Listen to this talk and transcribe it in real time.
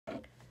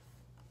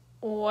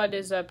What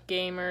is up,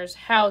 gamers?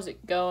 How's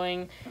it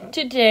going?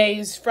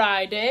 Today's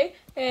Friday,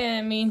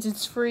 and it means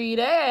it's free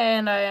day,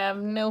 and I have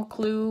no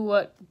clue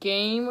what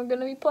game we're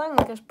gonna be playing.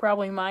 I guess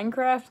probably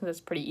Minecraft. That's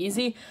pretty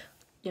easy,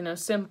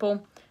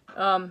 simple.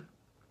 But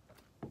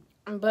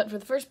for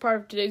the first part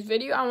of today's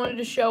video, I wanted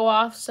to show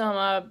off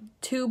some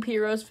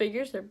TubeHeroes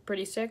figures. They're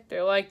pretty sick.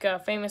 They're like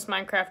famous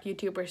Minecraft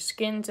YouTuber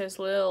skins as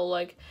little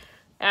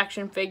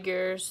action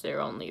figures.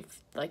 They're only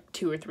like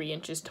 2 or 3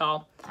 inches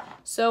tall.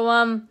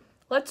 So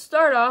let's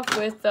start off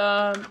with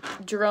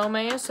Jerome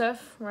ASF,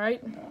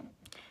 right?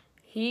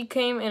 He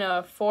came in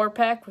a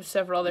 4-pack with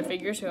several other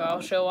figures who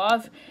I'll show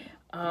off.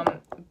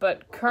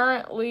 But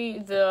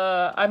currently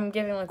I'm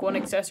giving like 1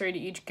 accessory to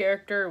each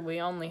character. We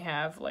only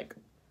have like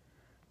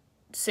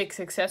 6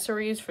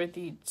 accessories for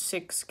the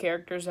 6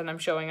 characters that I'm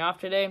showing off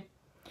today.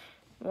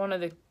 One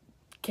of the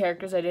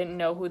characters, I didn't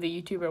know who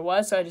the YouTuber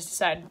was, so I just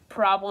decided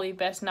probably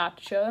best not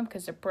to show them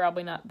because they're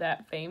probably not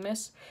that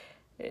famous.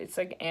 It's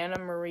like Anna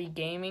Marie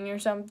Gaming or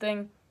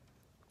something.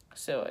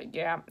 So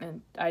yeah,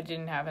 and I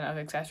didn't have enough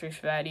accessories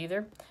for that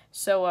either.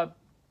 So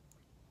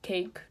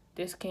cape.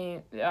 This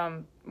came.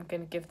 I'm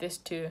gonna give this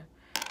to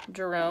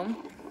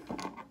Jerome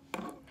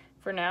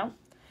for now.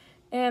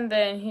 And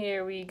then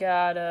here we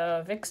got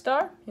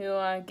Vicstar, who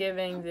I'm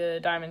giving the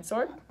diamond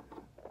sword.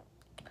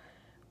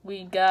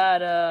 We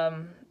got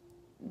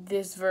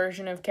this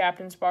version of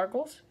Captain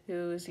Sparkles,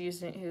 who's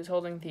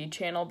holding the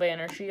channel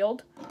banner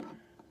shield.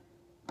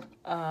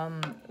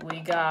 We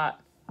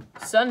got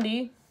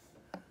Sunday,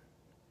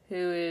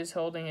 who is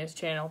holding his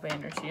channel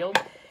banner shield.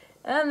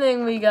 And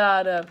then we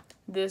got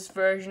this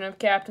version of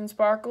Captain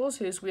Sparkles,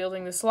 who's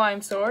wielding the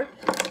slime sword.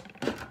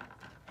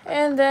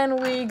 And then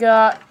we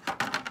got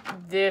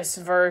this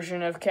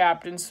version of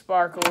Captain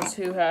Sparkles,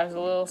 who has a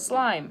little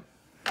slime.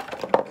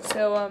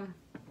 So,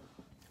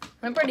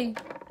 they're pretty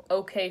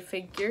okay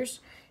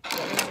figures.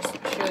 Let me just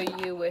show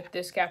you with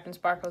this Captain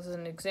Sparkles as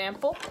an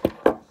example.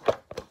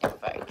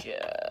 If I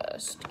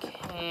just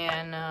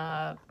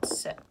can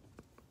set...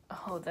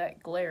 Oh,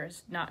 that glare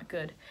is not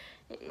good.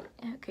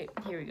 Okay,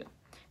 here we go.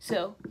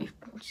 So, if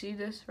you see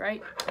this,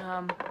 right?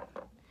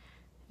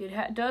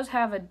 It does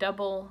have a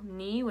double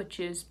knee, which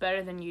is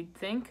better than you'd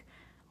think.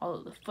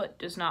 Although the foot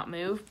does not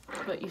move.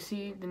 But you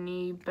see the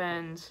knee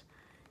bends.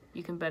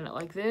 You can bend it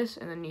like this,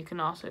 and then you can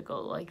also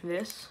go like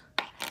this.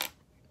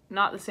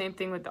 Not the same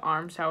thing with the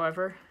arms,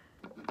 however.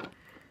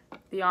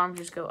 The arms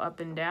just go up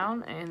and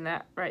down, and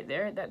that right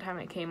there, at that time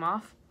it came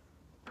off.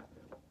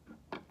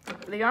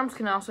 The arms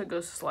can also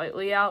go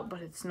slightly out,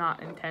 but it's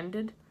not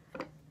intended.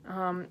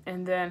 And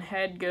then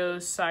head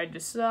goes side to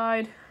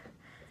side,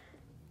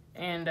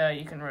 and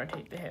you can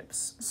rotate the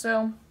hips.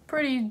 So,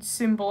 pretty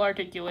simple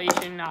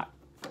articulation, not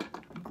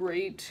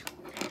great.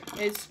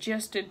 It's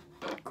just a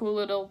cool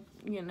little,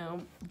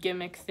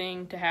 gimmick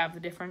thing to have the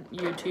different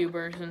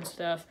YouTubers and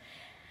stuff.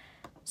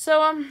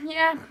 So,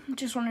 yeah,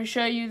 just wanted to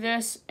show you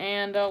this,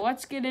 and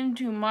let's get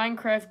into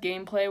Minecraft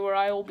gameplay, where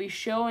I will be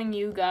showing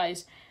you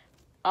guys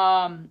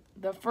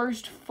the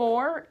first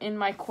 4 in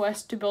my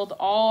quest to build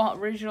all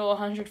original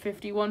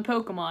 151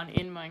 Pokemon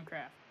in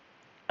Minecraft.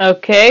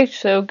 Okay,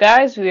 so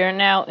guys, we are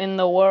now in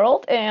the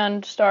world,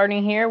 and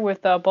starting here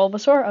with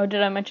Bulbasaur. Oh,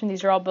 did I mention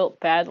these are all built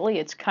badly?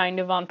 It's kind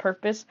of on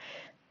purpose.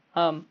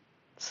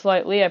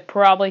 Slightly. I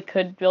probably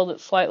could build it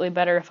slightly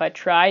better if I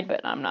tried,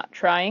 but I'm not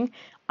trying.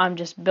 I'm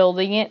just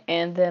building it,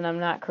 and then I'm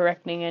not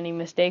correcting any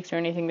mistakes or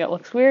anything that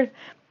looks weird.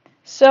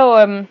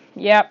 So,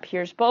 yep,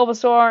 here's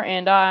Bulbasaur,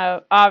 and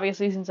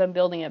obviously, since I'm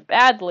building it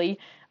badly,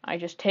 I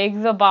just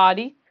take the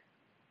body,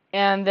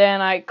 and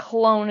then I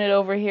clone it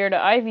over here to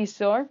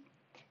Ivysaur,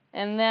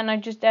 and then I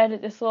just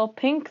added this little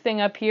pink thing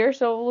up here,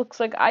 so it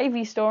looks like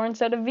Ivysaur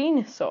instead of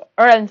Venusaur,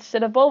 or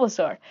instead of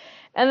Bulbasaur.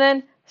 And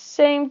then,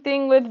 same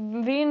thing with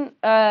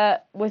Venusaur,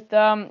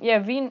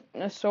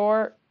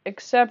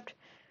 except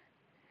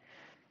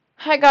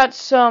I got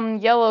some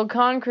yellow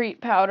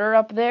concrete powder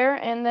up there,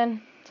 and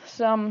then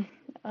some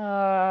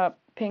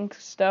pink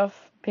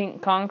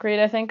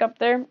concrete, I think, up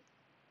there.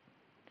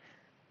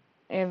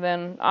 And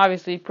then,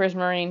 obviously,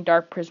 Prismarine,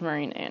 Dark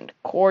Prismarine, and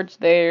quartz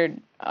there.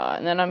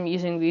 And then I'm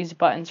using these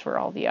buttons for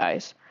all the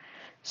eyes.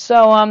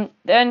 So,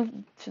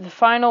 then, the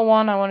final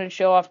one I wanted to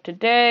show off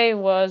today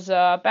was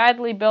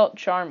badly built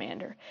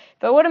Charmander.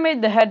 If I would have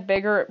made the head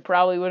bigger, it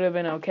probably would have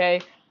been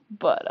okay.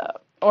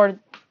 But, or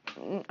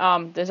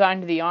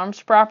designed the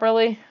arms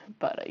properly,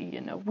 but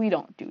we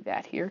don't do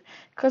that here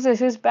because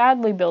this is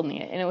badly building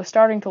it, and it was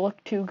starting to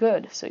look too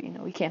good, so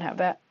we can't have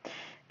that.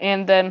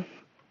 And then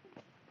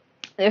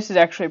this is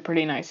actually a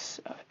pretty nice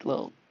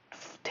little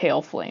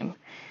tail flame.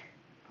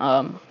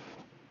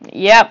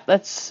 Yep,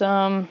 that's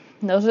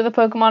those are the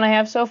Pokemon I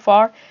have so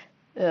far.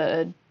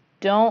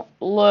 Don't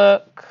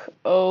look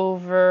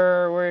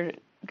over where did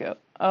it go?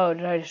 Oh,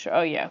 did I just?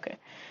 Oh yeah, okay.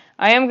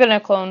 I am gonna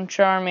clone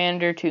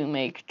Charmander to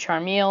make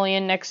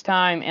Charmeleon next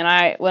time,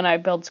 and when I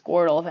build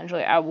Squirtle,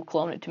 eventually I will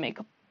clone it to make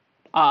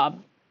a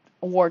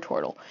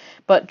Wartortle.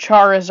 But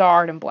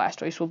Charizard and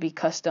Blastoise will be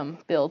custom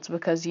builds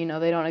because they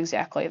don't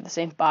exactly have the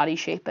same body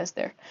shape as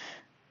their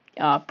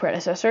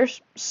predecessors.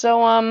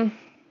 So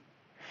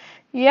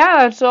yeah,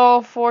 that's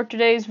all for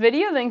today's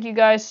video. Thank you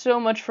guys so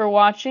much for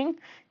watching.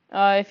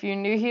 If you're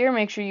new here,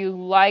 make sure you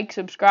like,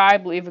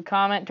 subscribe, leave a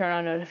comment, turn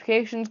on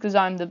notifications, because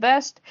I'm the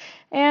best.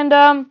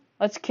 And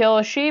let's kill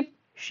a sheep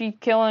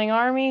killing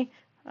army.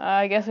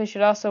 I guess we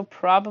should also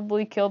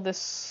probably kill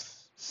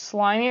this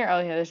slime here. Oh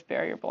yeah, there's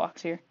barrier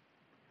blocks here.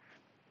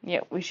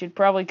 Yeah, we should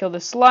probably kill the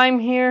slime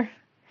here.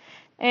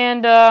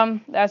 And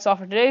that's all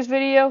for today's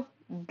video.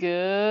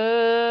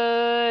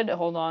 Good.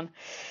 Hold on.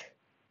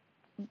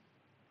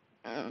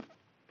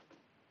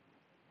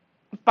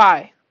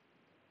 Bye.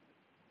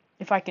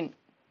 If I can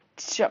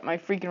shut my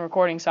freaking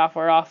recording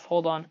software off.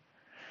 Hold on.